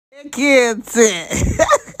Shake it.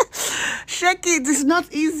 Shake it. It's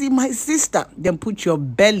not easy, my sister. Then put your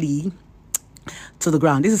belly to the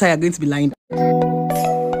ground. This is how you're going to be lying.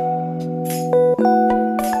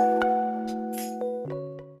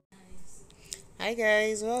 Hi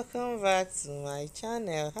guys, welcome back to my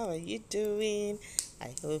channel. How are you doing?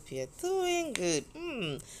 I hope you're doing good.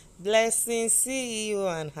 Blessing CEO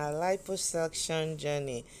and her liposuction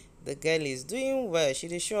journey. The girl is doing well. She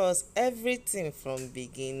did show us everything from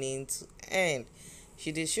beginning to end.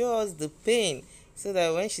 She did show us the pain so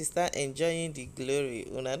that when she start enjoying the glory,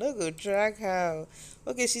 una no go drag her.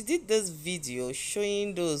 Okay, she did this video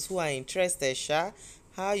showing those who are interested,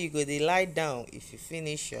 how you go dey lie down if you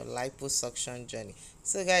finish your liposuction journey.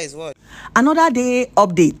 So guys, what? Another day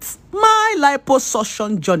update. My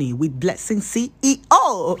liposuction journey with Blessing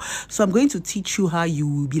CEO. So I'm going to teach you how you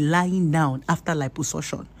will be lying down after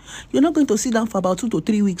liposuction. You're not going to sit down for about 2 to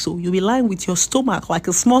 3 weeks. So you'll be lying with your stomach like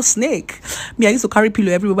a small snake. Me, I used to carry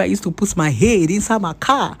pillow everywhere. I used to put my head inside my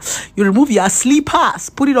car. You remove your sleepers,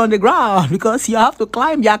 put it on the ground because you have to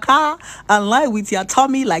climb your car and lie with your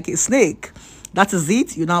tummy like a snake. That is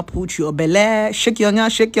it. You now put your belly, shake your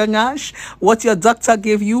nyash, what your doctor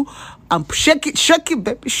gave you, and shake it,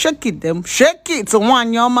 baby, shake it, them, shake it,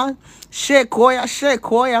 one yama, shake it, shake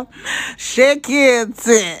it,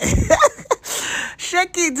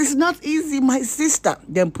 shake it. It's not easy, my sister.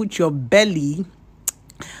 Then put your belly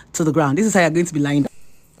to the ground. This is how you're going to be lying down.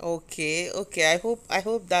 Okay. I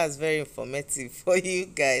hope that's very informative for you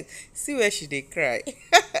guys. See where she dey cry.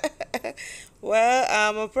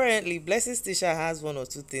 Well, apparently Blessing Stisha has one or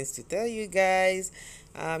two things to tell you guys.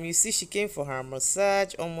 You see, she came for her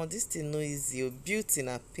massage. This thing no easy. Beauty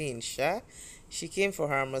na pain, sha. She came for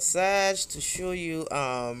her massage to show you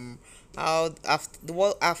how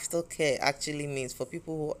what aftercare actually means for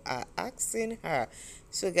people who are asking her.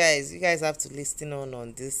 So guys, you guys have to listen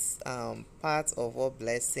on this part of what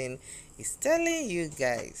Blessing is telling you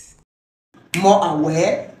guys. More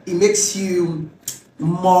aware, it makes you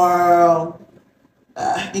more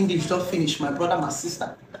English don't finish, my brother, my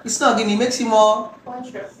sister. It's not again, it makes you more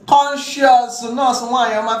conscious. No,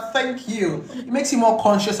 someone, thank you. It makes you more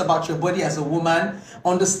conscious about your body as a woman,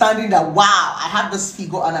 understanding that wow, I have this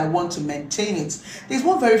figure and I want to maintain it. There's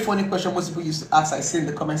one very funny question most people used to ask, I see in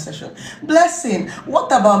the comment section. Blessing, what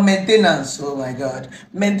about maintenance? Oh my god.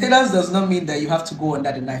 Maintenance does not mean that you have to go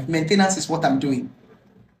under the knife. Maintenance is what I'm doing.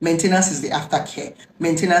 Maintenance is the aftercare.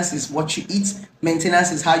 Maintenance is what you eat.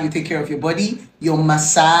 Maintenance is how you take care of your body, your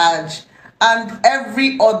massage, and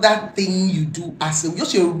every other thing you do as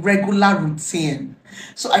just your regular routine.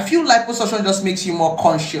 So I feel liposuction just makes you more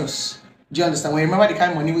conscious. Do you understand? When you remember the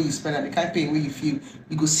kind of money where you spend and the kind of pain where you feel,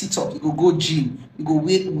 you go sit up, you go gym, you go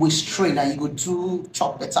waist train, and you go do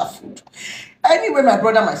chop better food. Anyway, my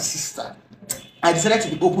brother, my sister, I decided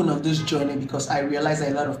to be open on this journey because I realized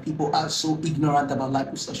that a lot of people are so ignorant about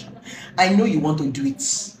liposuction. I know you want to do it.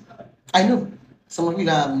 I know some of you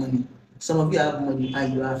don't have money. Some of you have money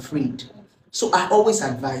and you are afraid. So I always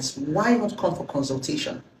advise, why not come for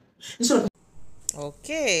consultation? Instead of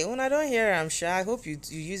Okay, when I don't hear, I'm sure. I hope you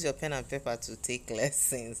use your pen and paper to take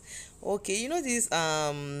lessons. Okay, you know this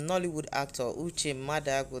Nollywood actor Uche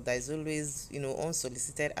Mmaduagwu that is always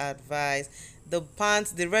unsolicited advice. The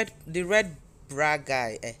pants, the red bra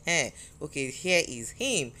guy. Okay, here is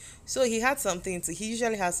him. So he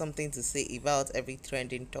usually has something to say about every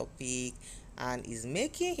trending topic, and is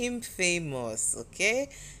making him famous. Okay,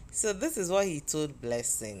 so this is what he told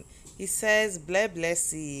Blessing. He says,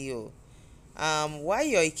 bless CEO. Why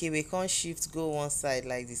your Ikebe can't shift go one side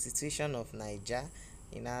like the situation of Niger?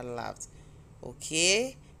 You know, laughed.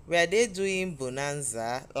 Okay, were they doing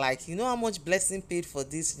bonanza? Like, you know how much Blessing paid for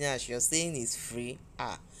this Nyash you're saying is free?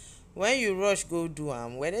 When you rush go do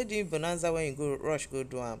were they doing bonanza when you go rush go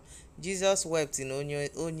do Jesus wept in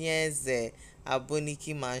Onye's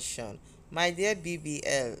Aboniki mansion. My dear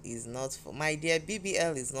BBL is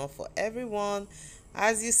not for everyone.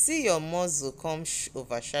 As you see your muzzle come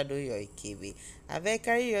overshadow your Ikebe, abeg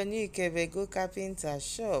carry your new Ikebe go carpenter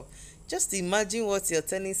shop. Just imagine what you're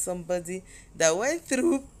telling somebody that went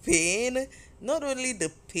through pain. Not only the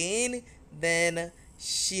pain, then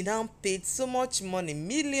she now paid so much money,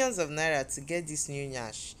 millions of naira, to get this new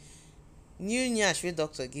Nyash. New Nyash wey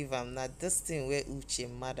doctor give am, na this thing wey Uche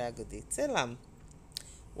Mmaduagwu dey tell am.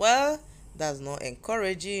 Well, that's not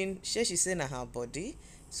encouraging. She say na her body,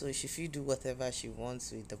 so she fit do whatever she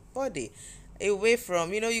wants with the body. Away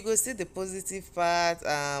from, you go see the positive part,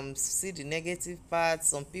 see the negative part.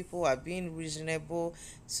 Some people are being reasonable,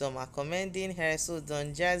 some are commending her. So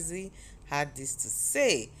Don Jazzy had this to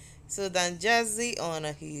say. So Don Jazzy on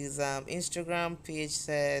his Instagram page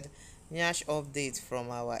said, Nyash update from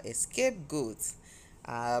our scapegoat.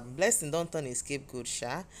 Blessing don't turn a scapegoat,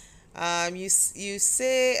 sha. You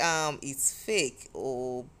say it's fake,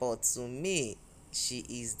 oh, but to me, she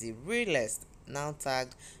is the realest. Now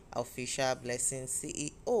tagged official Blessing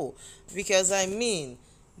CEO, because I mean,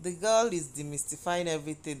 the girl is demystifying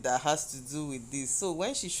everything that has to do with this. So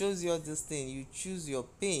when she shows you all this thing, you choose your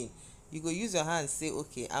pain. You go use your hand say,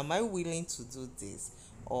 okay, am I willing to do this,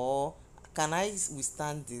 or can I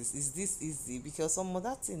withstand this? Is this easy? Because some of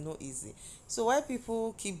that thing no easy. So why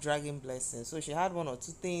people keep dragging Blessing? So she had one or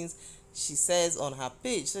two things she says on her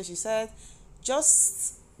page. So she said,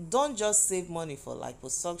 just don't just save money for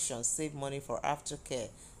liposuction, save money for aftercare.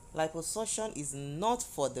 Liposuction is not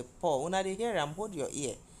for the poor. Una dey hear am, hold your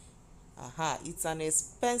ear. It's an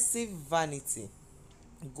expensive vanity.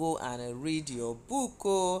 Go and read your book,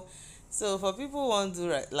 oh. So for people who wan do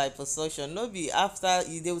liposuction, no be after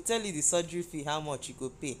they will tell you the surgery fee, how much you go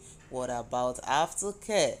pay. What about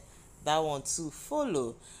aftercare? That one too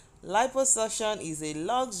follow. Liposuction is a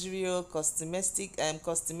luxurious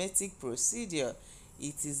cosmetic procedure.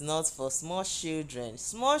 It is not for small children.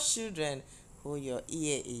 Small children, hold your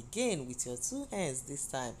ear again with your two hands this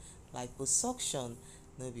time. Liposuction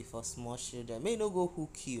no be for small children. Make e no go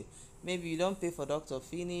hook you. Maybe you don pay for doctor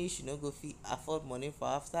finish, you no go fit afford money for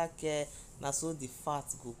aftercare, na so the fat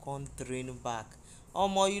go come drain back.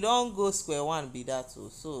 Omo, you don go square one be that o.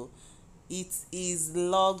 So it is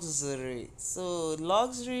luxury. So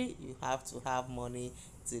luxury, you have to have money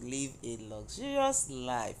to live a luxurious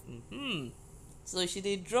life. So she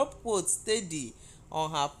dey drop quotes steady on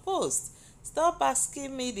her post. Stop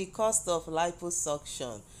asking me the cost of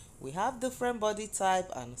liposuction. We have different body type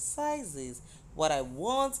and sizes. What I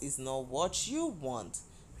want is not what you want.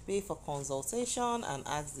 Pay for consultation and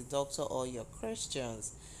ask the doctor all your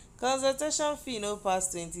questions. Consultation fee no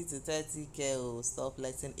pass 20 to 30k o. Stop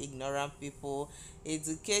letting ignorant people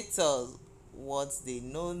educate us what they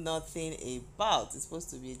know nothing about. It's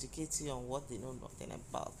supposed to be educating you on what they know nothing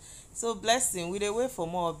about. So Blessing, we dey wait for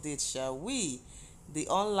more updates, shall we? The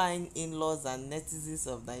online in-laws and netizens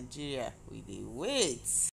of Nigeria, we dey wait.